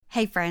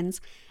Hey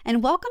friends,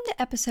 and welcome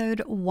to episode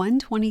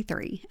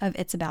 123 of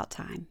It's About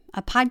Time,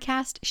 a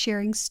podcast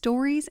sharing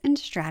stories and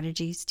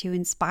strategies to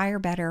inspire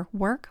better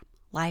work,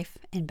 life,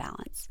 and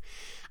balance.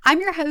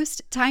 I'm your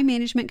host, time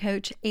management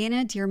coach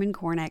Anna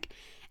Dearmon-Kornick,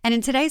 and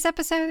in today's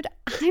episode,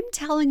 I'm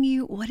telling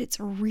you what it's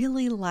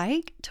really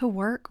like to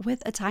work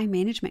with a time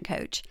management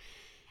coach,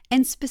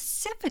 and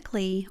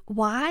specifically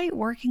why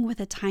working with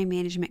a time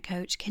management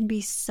coach can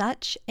be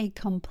such a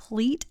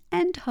complete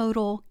and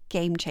total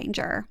game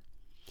changer.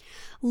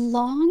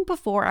 Long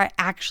before I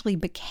actually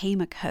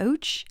became a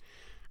coach,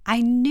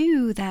 I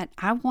knew that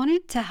I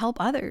wanted to help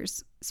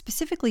others,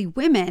 specifically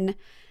women,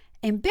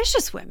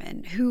 ambitious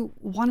women who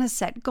want to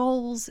set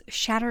goals,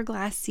 shatter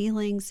glass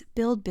ceilings,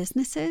 build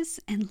businesses,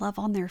 and love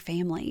on their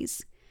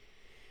families.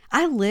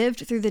 I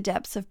lived through the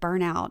depths of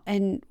burnout,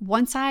 and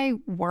once I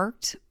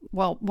worked,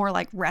 more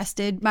like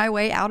rested my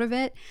way out of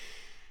it,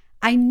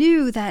 I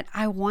knew that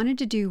I wanted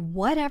to do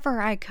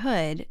whatever I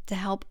could to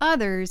help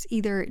others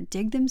either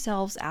dig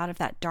themselves out of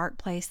that dark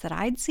place that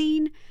I'd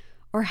seen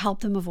or help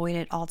them avoid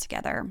it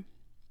altogether.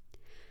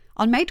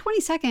 On May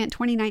 22nd,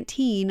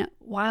 2019,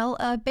 while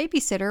a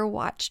babysitter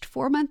watched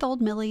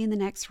 4-month-old Millie in the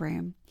next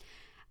room,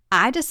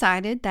 I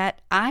decided that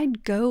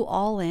I'd go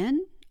all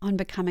in on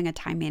becoming a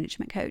time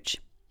management coach.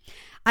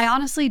 I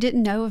honestly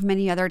didn't know of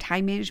many other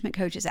time management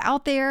coaches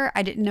out there.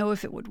 I didn't know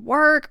if it would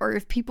work or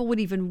if people would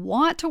even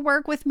want to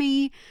work with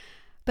me.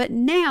 But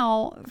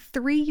now,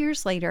 3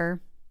 years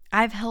later,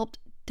 I've helped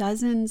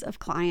dozens of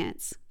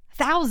clients,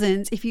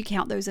 thousands if you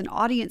count those in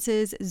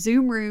audiences,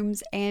 Zoom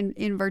rooms, and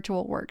in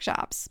virtual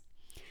workshops.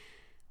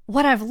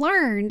 What I've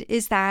learned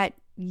is that,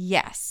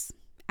 yes,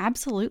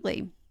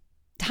 absolutely,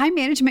 time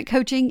management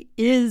coaching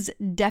is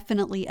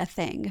definitely a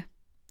thing,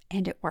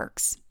 and it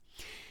works.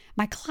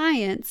 My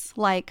clients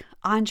like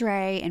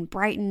Andre and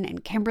Brighton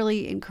and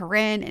Kimberly and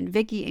Corinne and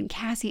Vicky and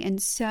Cassie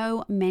and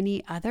so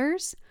many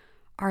others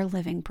are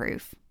living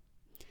proof.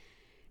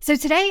 So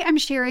today I'm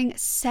sharing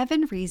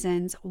 7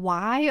 reasons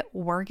why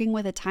working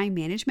with a time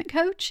management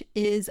coach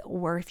is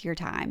worth your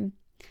time.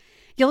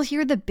 You'll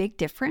hear the big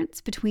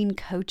difference between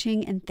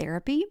coaching and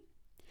therapy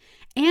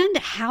and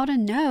how to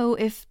know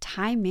if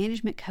time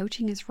management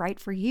coaching is right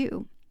for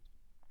you.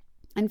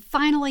 And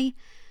finally,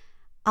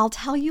 I'll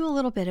tell you a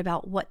little bit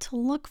about what to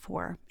look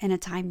for in a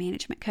time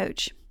management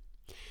coach.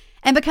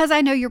 And because I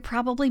know you're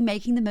probably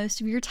making the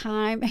most of your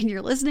time and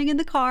you're listening in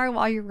the car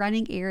while you're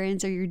running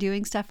errands or you're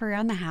doing stuff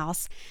around the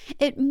house,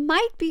 it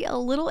might be a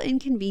little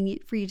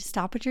inconvenient for you to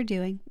stop what you're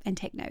doing and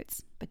take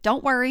notes. But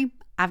don't worry,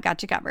 I've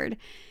got you covered.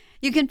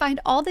 You can find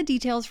all the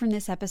details from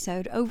this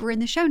episode over in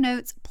the show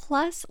notes,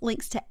 plus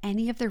links to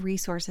any of the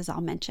resources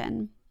I'll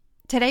mention.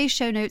 Today's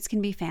show notes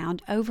can be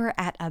found over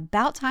at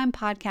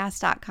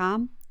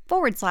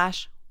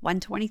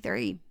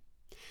abouttimepodcast.com/123.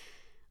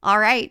 All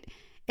right.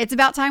 It's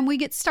about time we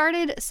get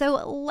started,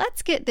 so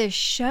let's get this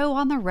show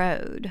on the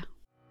road.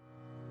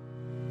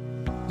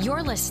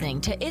 You're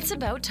listening to It's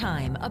About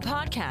Time, a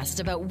podcast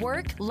about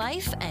work,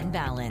 life, and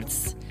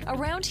balance.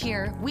 Around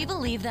here, we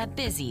believe that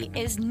busy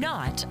is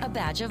not a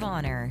badge of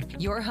honor.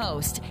 Your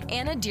host,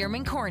 Anna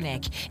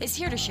Dearmon-Kornick, is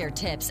here to share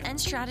tips and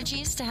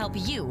strategies to help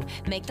you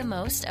make the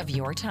most of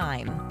your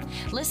time.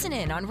 Listen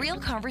in on real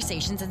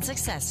conversations and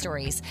success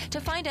stories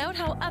to find out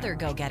how other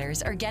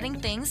go-getters are getting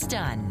things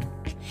done.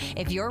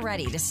 If you're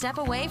ready to step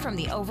away from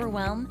the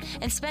overwhelm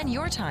and spend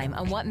your time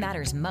on what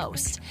matters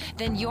most,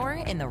 then you're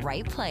in the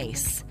right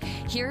place.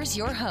 Here's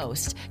your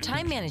host,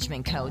 time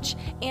management coach,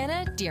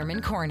 Anna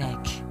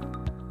Dearmon-Kornick.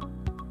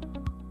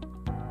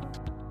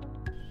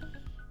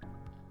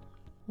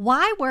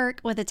 Why work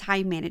with a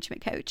time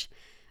management coach?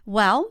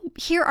 Well,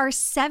 here are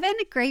 7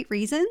 great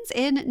reasons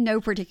in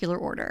no particular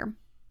order.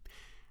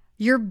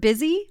 You're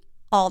busy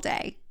all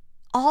day,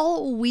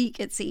 all week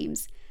it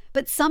seems,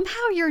 but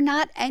somehow you're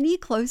not any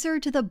closer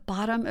to the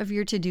bottom of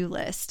your to-do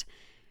list.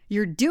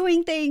 You're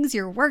doing things,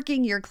 you're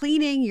working, you're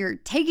cleaning, you're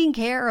taking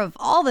care of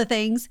all the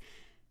things,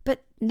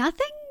 but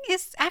nothing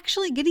is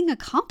actually getting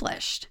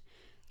accomplished.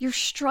 You're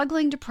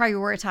struggling to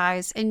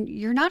prioritize and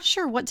you're not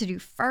sure what to do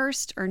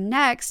first or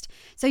next,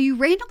 so you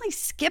randomly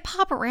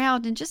hop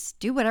around and just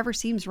do whatever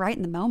seems right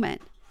in the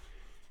moment.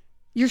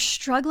 You're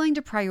struggling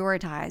to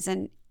prioritize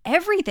and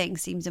everything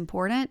seems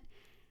important.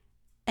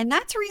 And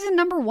that's reason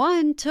number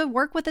 1 to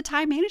work with a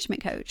time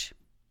management coach.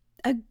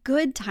 A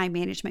good time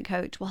management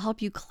coach will help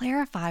you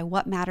clarify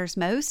what matters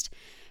most,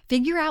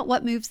 figure out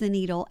what moves the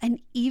needle, and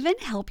even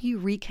help you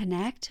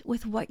reconnect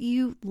with what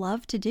you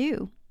love to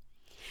do.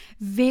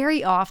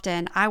 Very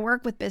often, I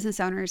work with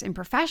business owners and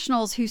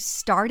professionals who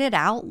started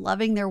out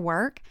loving their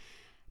work,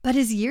 but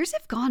as years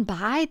have gone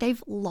by,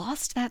 they've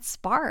lost that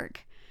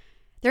spark.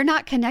 They're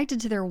not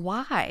connected to their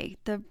why,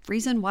 the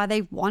reason why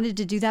they wanted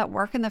to do that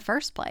work in the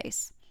first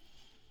place.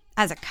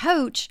 As a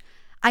coach,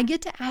 I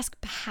get to ask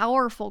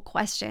powerful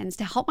questions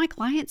to help my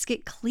clients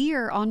get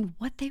clear on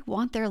what they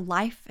want their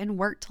life and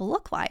work to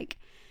look like.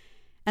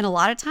 And a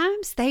lot of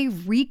times they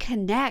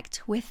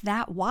reconnect with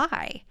that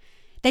why.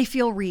 They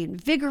feel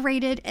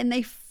reinvigorated and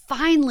they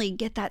finally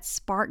get that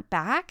spark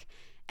back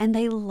and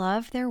they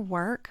love their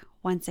work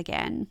once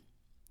again.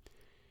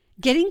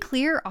 Getting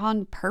clear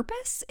on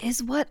purpose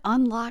is what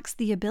unlocks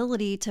the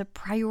ability to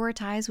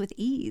prioritize with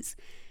ease.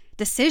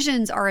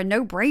 Decisions are a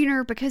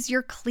no-brainer because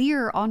you're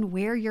clear on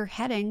where you're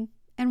heading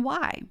and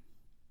why.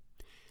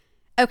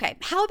 Okay,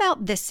 how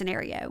about this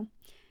scenario?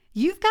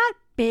 You've got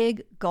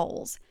big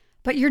goals,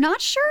 but you're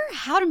not sure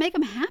how to make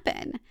them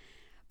happen.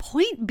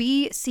 Point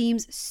B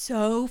seems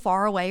so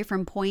far away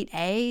from point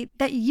A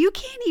that you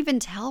can't even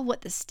tell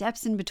what the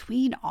steps in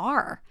between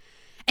are.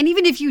 And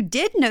even if you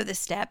did know the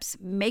steps,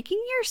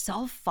 making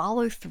yourself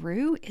follow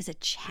through is a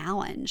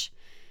challenge.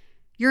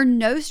 You're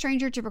no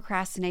stranger to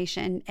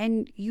procrastination,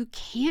 and you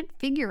can't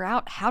figure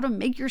out how to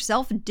make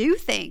yourself do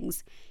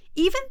things,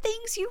 even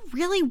things you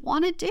really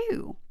want to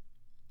do.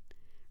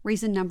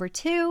 Reason number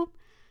 2,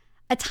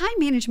 a time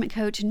management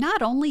coach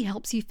not only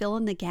helps you fill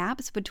in the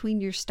gaps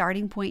between your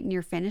starting point and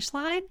your finish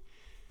line,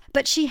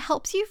 but she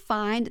helps you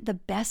find the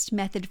best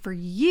method for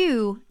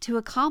you to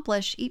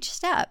accomplish each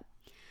step.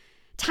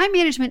 Time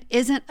management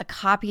isn't a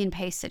copy and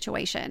paste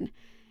situation.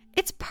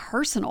 It's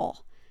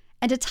personal.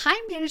 And a time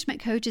management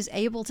coach is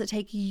able to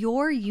take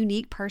your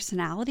unique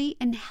personality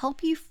and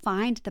help you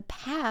find the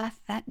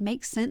path that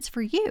makes sense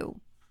for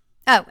you.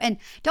 Oh, and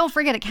don't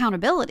forget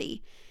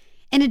accountability.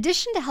 In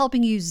addition to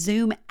helping you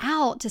zoom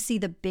out to see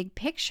the big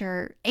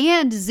picture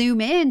and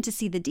zoom in to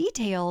see the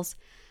details,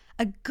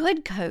 a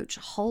good coach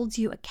holds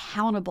you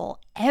accountable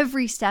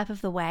every step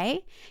of the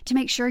way to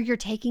make sure you're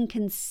taking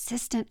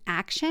consistent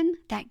action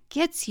that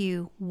gets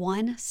you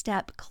one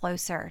step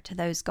closer to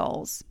those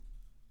goals.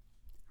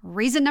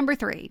 Reason number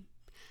 3,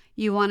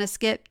 you want to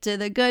skip to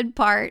the good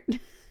part.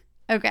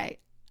 Okay,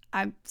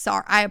 I'm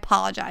sorry. I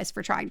apologize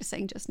for trying to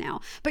sing just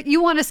now, but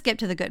you want to skip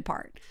to the good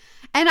part.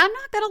 And I'm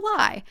not going to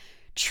lie.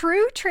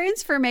 True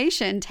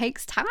transformation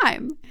takes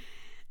time.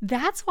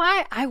 That's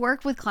why I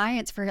work with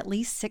clients for at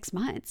least 6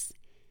 months.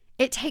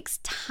 It takes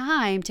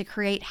time to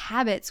create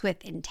habits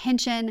with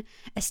intention,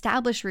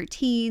 establish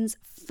routines,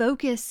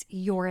 focus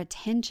your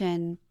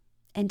attention,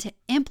 and to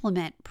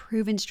implement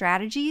proven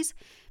strategies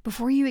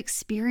before you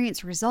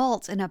experience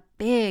results in a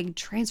big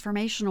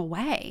transformational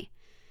way.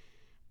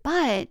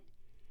 But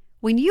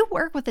when you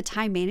work with a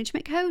time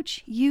management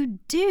coach, you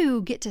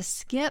do get to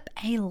skip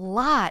a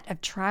lot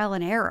of trial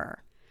and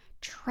error.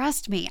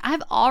 Trust me,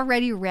 I've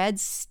already read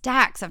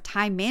stacks of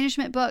time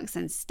management books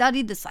and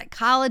studied the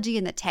psychology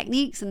and the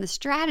techniques and the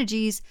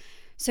strategies,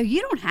 so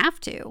you don't have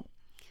to.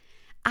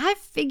 I've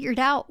figured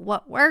out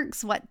what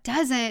works, what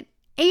doesn't,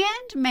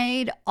 and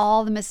made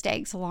all the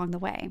mistakes along the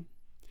way.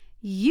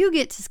 You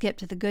get to skip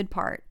to the good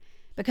part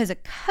because a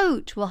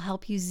coach will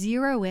help you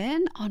zero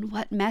in on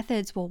what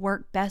methods will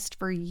work best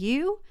for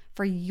you,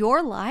 for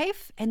your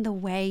life, and the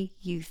way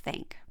you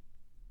think.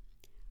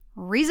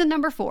 Reason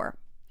number 4.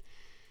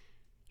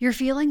 You're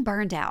feeling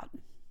burned out.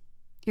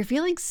 You're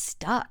feeling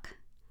stuck.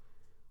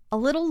 A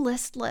little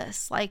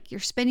listless, like you're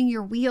spinning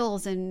your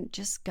wheels and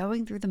just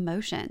going through the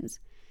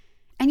motions.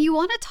 And you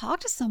want to talk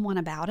to someone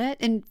about it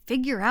and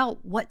figure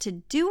out what to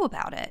do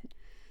about it.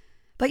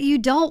 But you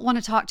don't want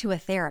to talk to a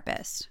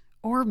therapist,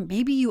 or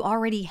maybe you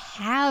already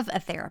have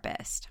a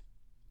therapist.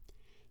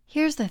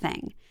 Here's the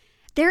thing.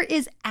 There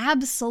is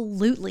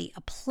absolutely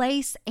a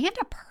place and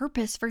a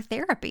purpose for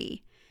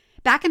therapy.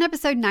 Back in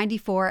episode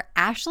 94,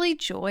 Ashley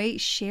Joy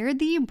shared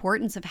the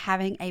importance of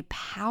having a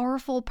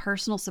powerful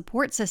personal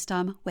support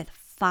system with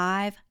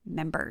 5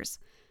 members: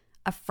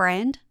 a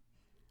friend,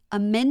 a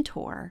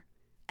mentor,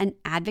 an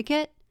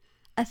advocate,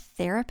 a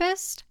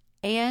therapist,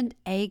 and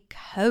a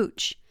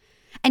coach.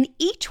 And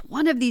each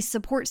one of these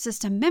support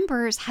system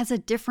members has a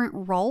different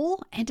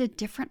role and a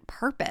different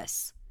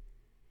purpose.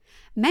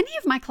 Many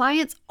of my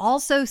clients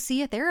also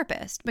see a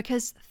therapist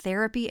because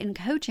therapy and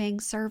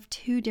coaching serve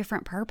 2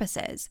 different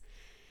purposes.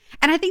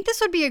 And I think this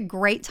would be a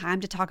great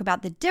time to talk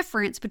about the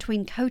difference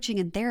between coaching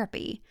and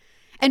therapy.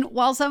 And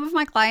while some of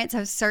my clients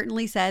have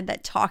certainly said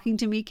that talking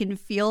to me can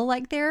feel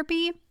like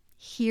therapy,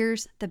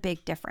 here's the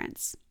big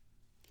difference.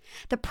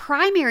 The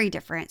primary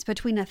difference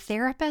between a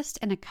therapist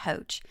and a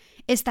coach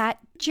is that,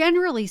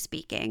 generally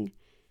speaking,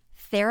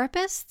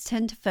 therapists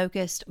tend to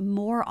focus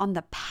more on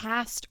the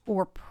past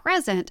or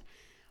present,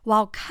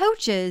 while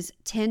coaches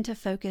tend to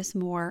focus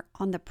more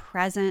on the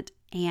present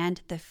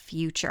and the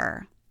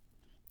future.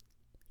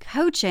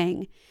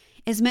 Coaching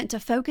is meant to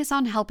focus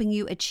on helping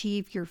you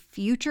achieve your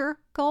future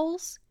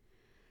goals,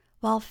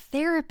 while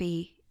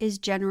therapy is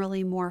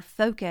generally more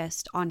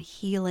focused on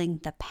healing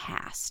the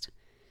past.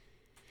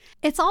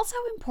 It's also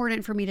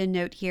important for me to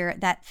note here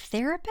that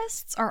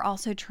therapists are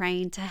also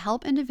trained to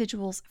help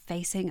individuals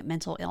facing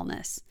mental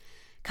illness.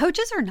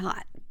 Coaches are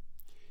not.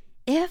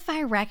 If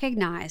I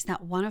recognize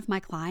that one of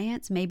my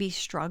clients may be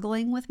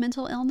struggling with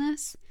mental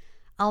illness,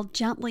 I'll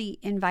gently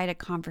invite a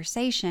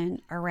conversation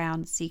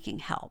around seeking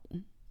help.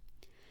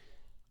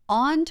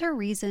 On to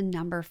reason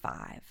number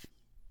 5.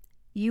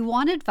 You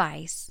want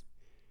advice,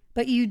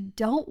 but you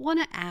don't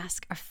want to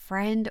ask a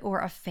friend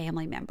or a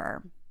family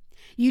member.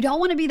 You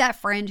don't want to be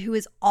that friend who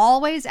is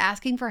always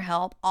asking for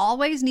help,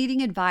 always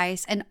needing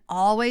advice, and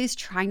always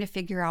trying to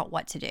figure out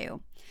what to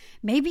do.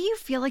 Maybe you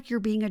feel like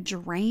you're being a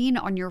drain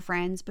on your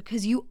friends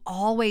because you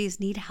always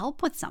need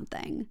help with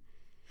something.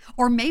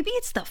 Or maybe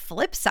it's the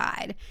flip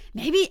side.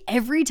 Maybe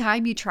every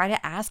time you try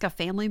to ask a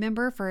family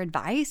member for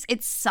advice,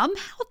 it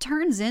somehow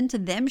turns into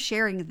them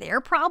sharing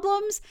their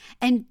problems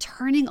and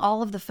turning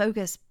all of the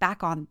focus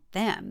back on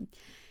them.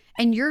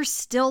 And you're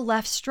still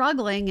left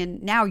struggling,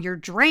 and now you're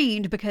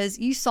drained because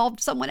you solved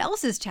someone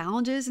else's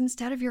challenges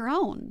instead of your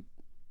own.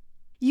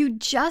 You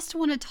just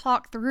want to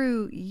talk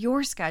through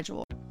your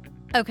schedule.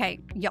 Okay,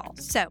 y'all,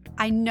 so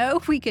I know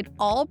we could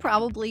all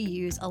probably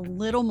use a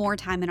little more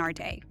time in our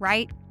day,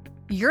 right?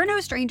 You're no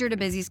stranger to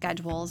busy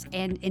schedules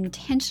and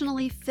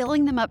intentionally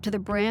filling them up to the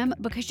brim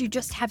because you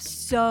just have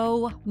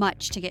so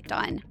much to get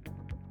done.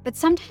 But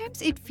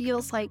sometimes it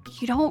feels like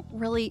you don't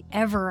really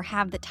ever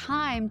have the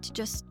time to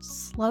just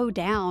slow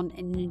down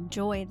and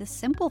enjoy the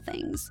simple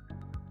things.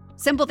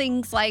 Simple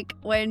things like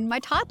when my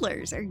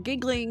toddlers are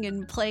giggling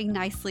and playing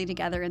nicely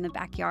together in the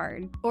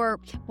backyard, or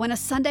when a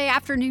Sunday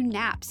afternoon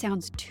nap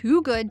sounds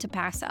too good to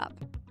pass up.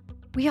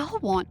 We all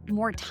want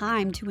more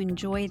time to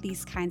enjoy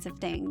these kinds of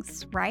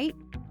things, right?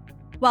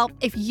 Well,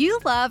 if you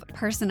love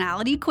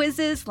personality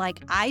quizzes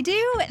like I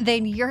do,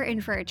 then you're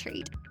in for a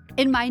treat.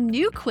 In my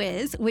new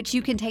quiz, which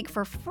you can take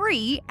for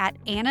free at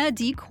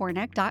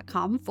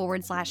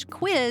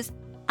annadkornick.com/quiz,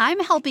 I'm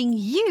helping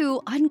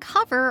you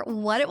uncover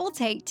what it will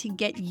take to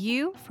get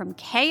you from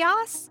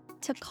chaos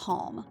to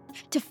calm,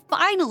 to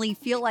finally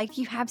feel like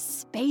you have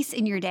space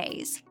in your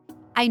days.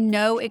 I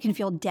know it can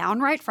feel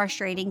downright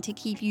frustrating to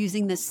keep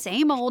using the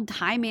same old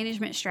time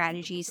management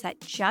strategies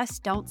that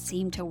just don't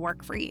seem to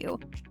work for you.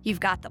 You've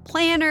got the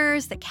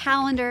planners, the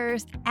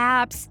calendars, the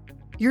apps.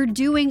 You're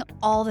doing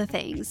all the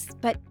things,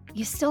 but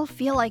you still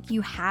feel like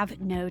you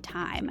have no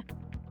time.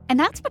 And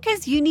that's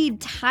because you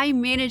need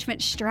time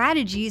management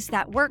strategies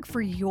that work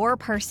for your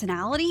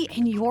personality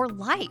and your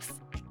life.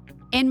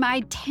 In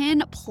my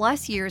 10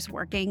 plus years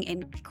working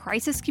in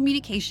crisis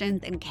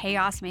communications and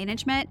chaos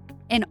management,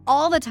 and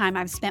all the time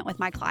I've spent with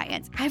my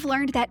clients, I've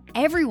learned that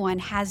everyone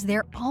has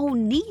their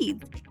own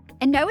needs.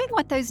 And knowing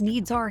what those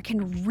needs are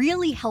can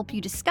really help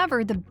you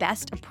discover the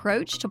best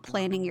approach to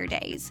planning your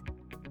days.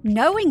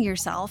 Knowing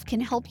yourself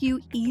can help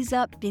you ease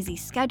up busy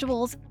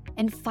schedules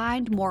and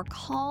find more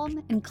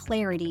calm and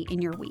clarity in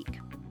your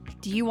week.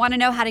 Do you want to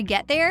know how to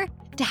get there?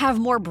 To have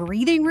more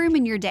breathing room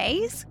in your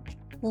days?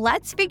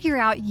 Let's figure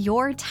out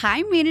your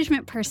time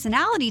management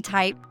personality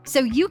type so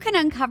you can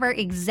uncover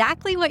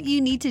exactly what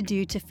you need to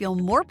do to feel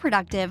more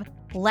productive,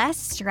 less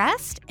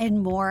stressed,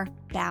 and more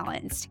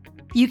balanced.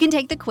 You can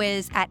take the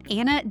quiz at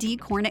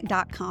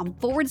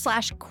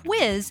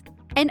annadkornick.com/quiz,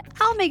 and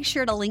I'll make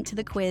sure to link to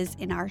the quiz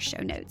in our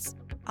show notes.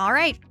 All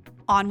right,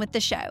 on with the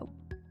show.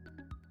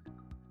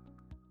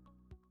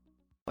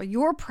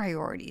 Your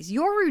priorities,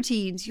 your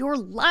routines, your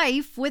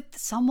life with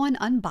someone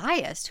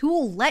unbiased who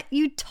will let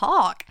you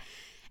talk.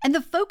 And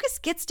the focus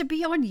gets to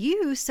be on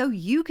you so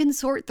you can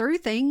sort through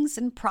things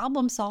and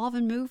problem solve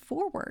and move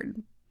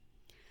forward.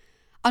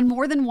 On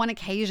more than one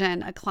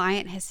occasion, a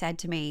client has said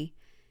to me,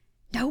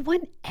 "No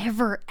one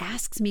ever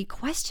asks me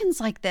questions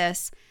like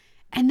this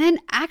and then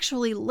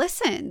actually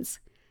listens.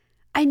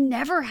 I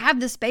never have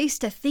the space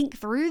to think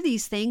through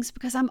these things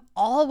because I'm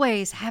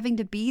always having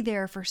to be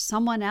there for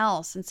someone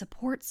else and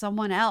support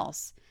someone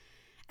else.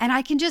 And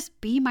I can just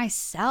be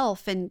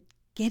myself and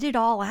get it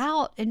all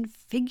out and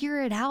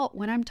figure it out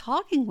when I'm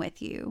talking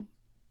with you."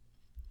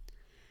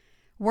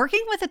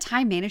 Working with a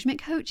time management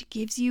coach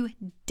gives you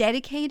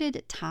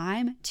dedicated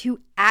time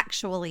to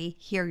actually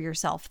hear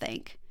yourself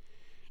think.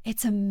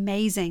 It's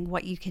amazing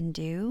what you can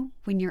do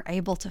when you're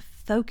able to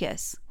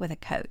focus with a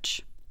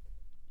coach.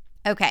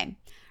 Okay,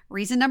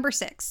 reason number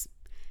 6.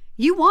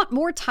 You want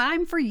more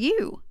time for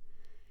you.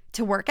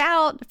 To work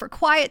out, for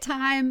quiet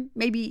time,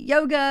 maybe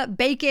yoga,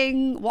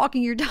 baking,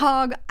 walking your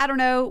dog, I don't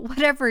know,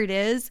 whatever it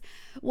is,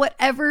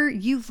 whatever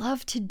you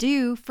love to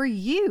do for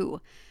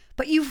you.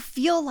 But you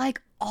feel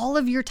like all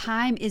of your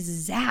time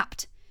is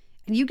zapped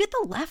and you get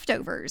the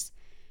leftovers,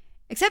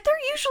 except there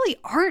usually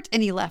aren't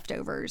any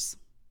leftovers.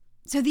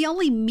 So the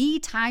only me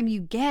time you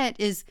get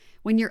is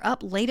when you're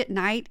up late at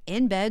night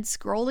in bed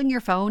scrolling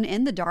your phone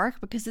in the dark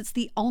because it's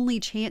the only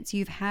chance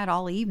you've had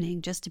all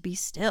evening just to be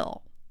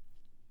still.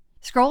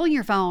 Scrolling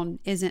your phone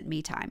isn't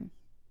me time.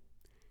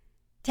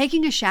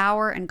 Taking a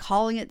shower and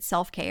calling it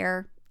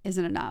self-care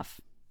isn't enough.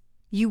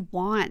 You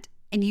want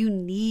and you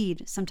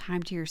need some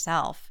time to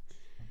yourself.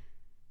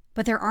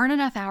 But there aren't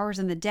enough hours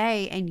in the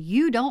day and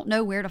you don't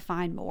know where to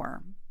find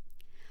more.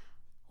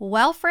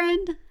 Well,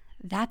 friend,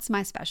 that's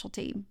my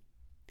specialty.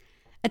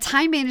 A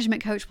time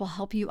management coach will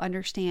help you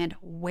understand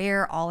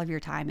where all of your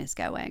time is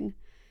going.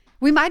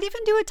 We might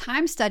even do a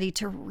time study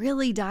to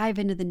really dive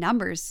into the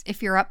numbers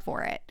if you're up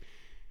for it.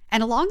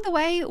 And along the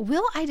way,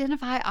 we'll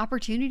identify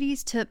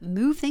opportunities to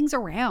move things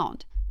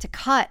around, to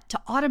cut,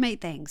 to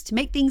automate things, to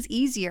make things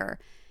easier.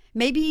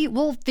 Maybe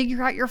we'll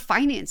figure out your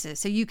finances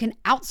so you can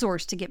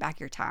outsource to get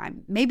back your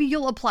time. Maybe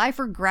you'll apply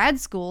for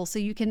grad school so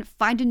you can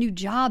find a new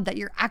job that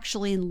you're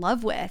actually in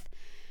love with.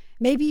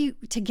 Maybe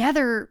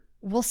together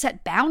we'll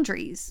set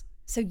boundaries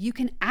so you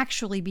can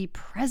actually be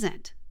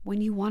present when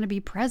you want to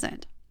be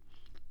present.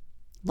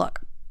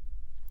 Look,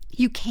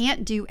 you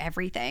can't do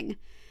everything,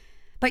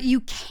 but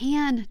you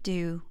can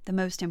do the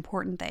most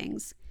important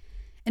things.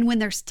 And when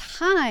there's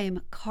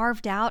time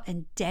carved out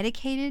and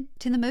dedicated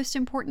to the most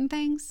important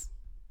things,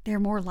 they're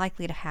more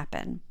likely to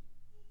happen.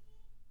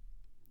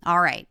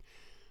 All right,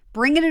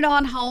 bringing it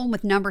on home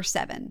with number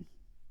 7.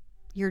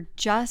 You're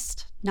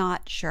just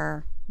not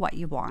sure what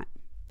you want.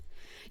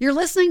 You're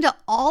listening to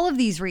all of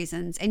these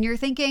reasons and you're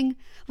thinking,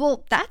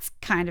 well, that's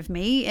kind of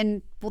me.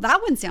 And well,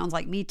 that one sounds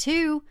like me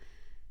too.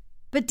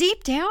 But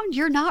deep down,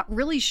 you're not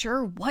really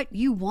sure what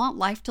you want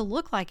life to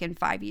look like in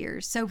 5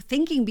 years. So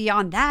thinking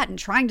beyond that and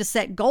trying to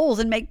set goals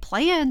and make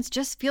plans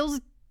just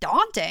feels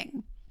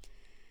daunting.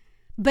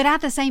 But at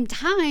the same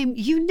time,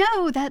 you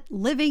know that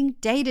living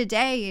day to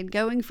day and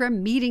going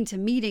from meeting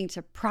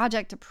to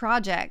project,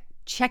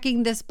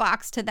 checking this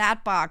box to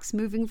that box,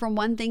 moving from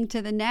one thing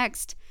to the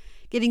next,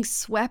 getting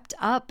swept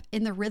up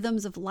in the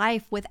rhythms of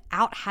life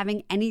without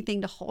having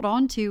anything to hold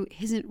on to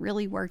isn't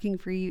really working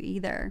for you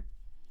either.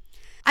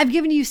 I've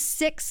given you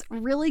 6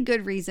 really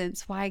good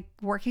reasons why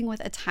working with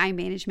a time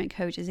management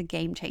coach is a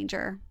game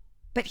changer.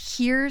 But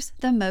here's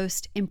the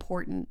most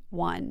important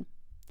one.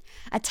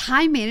 A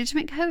time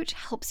management coach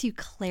helps you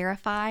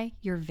clarify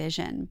your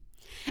vision.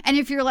 And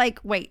if you're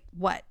like, wait,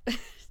 what?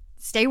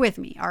 Stay with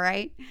me, all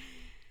right?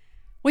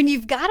 When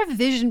you've got a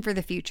vision for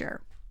the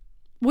future,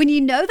 when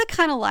you know the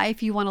kind of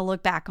life you want to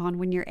look back on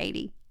when you're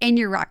 80, in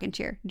your rocking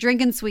chair,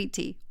 drinking sweet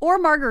tea or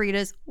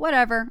margaritas,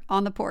 whatever,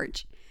 on the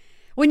porch.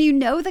 When you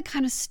know the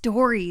kind of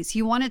stories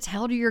you want to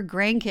tell to your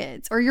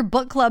grandkids or your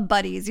book club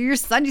buddies or your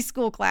Sunday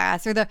school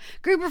class or the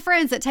group of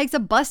friends that takes a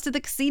bus to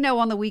the casino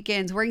on the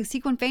weekends wearing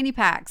sequin fanny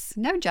packs.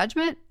 No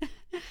judgment.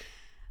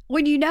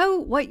 When you know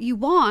what you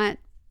want,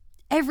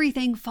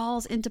 everything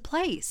falls into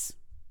place.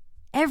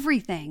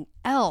 Everything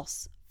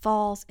else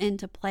falls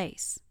into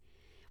place.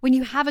 When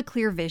you have a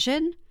clear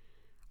vision,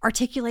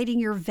 articulating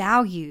your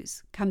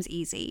values comes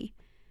easy.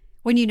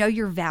 When you know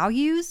your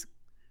values,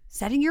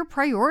 setting your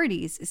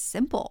priorities is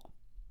simple.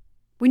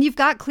 When you've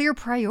got clear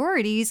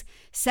priorities,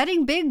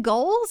 setting big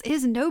goals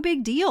is no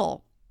big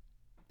deal.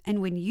 And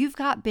when you've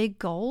got big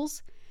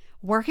goals,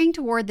 working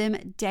toward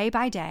them day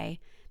by day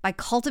by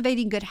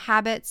cultivating good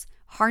habits,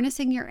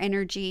 harnessing your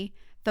energy,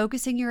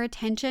 focusing your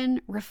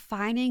attention,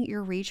 refining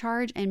your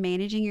recharge, and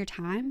managing your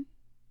time,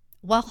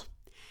 well,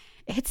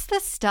 it's the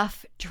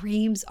stuff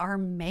dreams are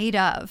made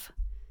of.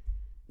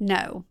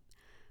 No,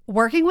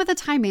 working with a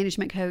time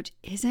management coach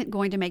isn't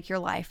going to make your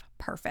life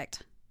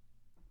perfect,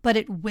 but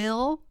it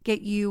will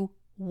get you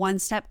one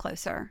step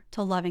closer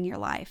to loving your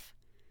life.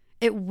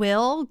 It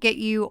will get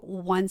you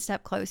one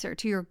step closer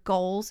to your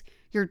goals,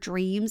 your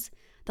dreams,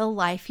 the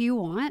life you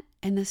want,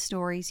 and the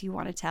stories you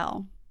want to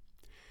tell.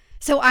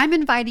 So I'm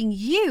inviting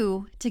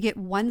you to get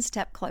one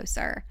step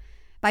closer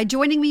by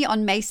joining me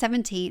on May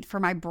 17th for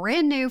my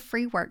brand new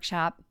free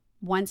workshop,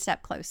 One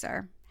Step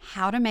Closer,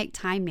 How to Make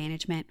Time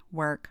Management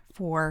Work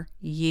for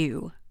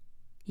You.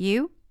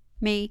 You,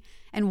 me,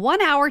 and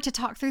 1 hour to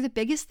talk through the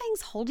biggest things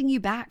holding you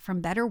back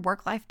from better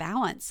work-life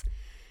balance.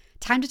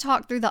 Time to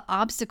talk through the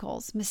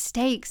obstacles,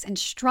 mistakes, and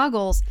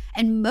struggles,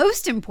 and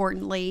most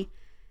importantly,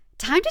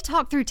 time to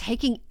talk through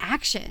taking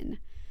action.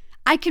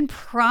 I can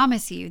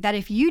promise you that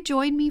if you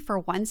join me for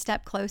One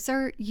Step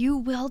Closer, you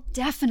will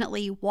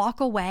definitely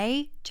walk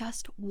away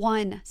just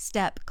one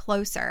step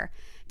closer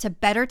to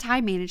better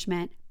time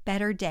management,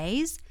 better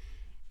days,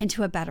 and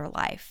to a better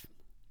life.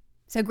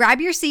 So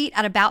grab your seat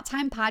at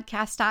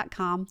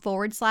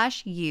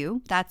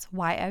abouttimepodcast.com/you, that's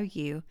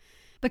YOU,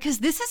 because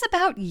this is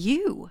about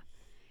you.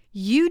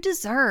 You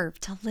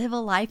deserve to live a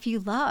life you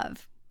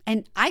love.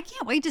 And I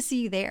can't wait to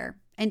see you there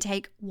and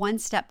take one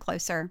step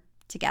closer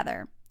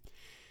together.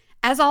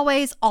 As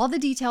always, all the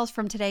details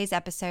from today's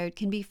episode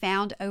can be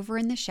found over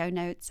in the show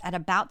notes at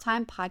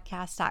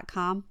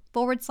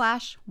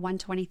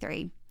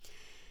abouttimepodcast.com/123.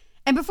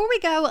 And before we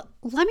go,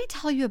 let me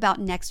tell you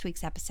about next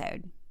week's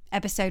episode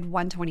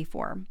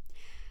 124.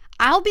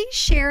 I'll be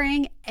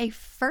sharing a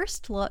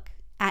first look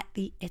at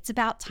the It's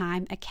About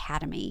Time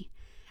Academy,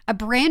 a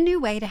brand new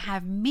way to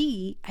have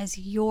me as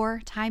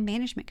your time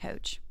management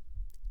coach.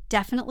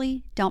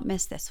 Definitely don't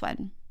miss this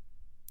one.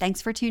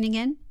 Thanks for tuning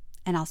in,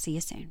 and I'll see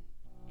you soon.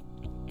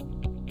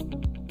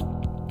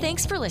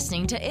 Thanks for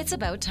listening to It's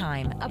About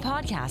Time, a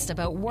podcast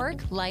about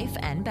work, life,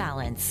 and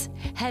balance.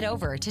 Head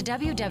over to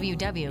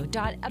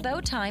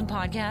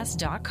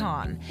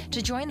www.abouttimepodcast.com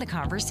to join the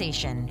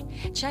conversation.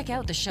 Check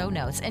out the show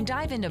notes and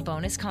dive into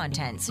bonus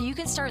content so you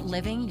can start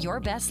living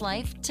your best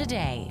life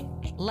today.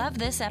 Love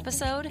this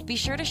episode? Be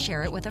sure to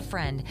share it with a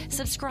friend,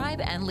 subscribe,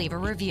 and leave a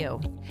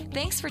review.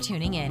 Thanks for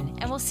tuning in,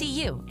 and we'll see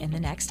you in the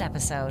next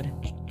episode.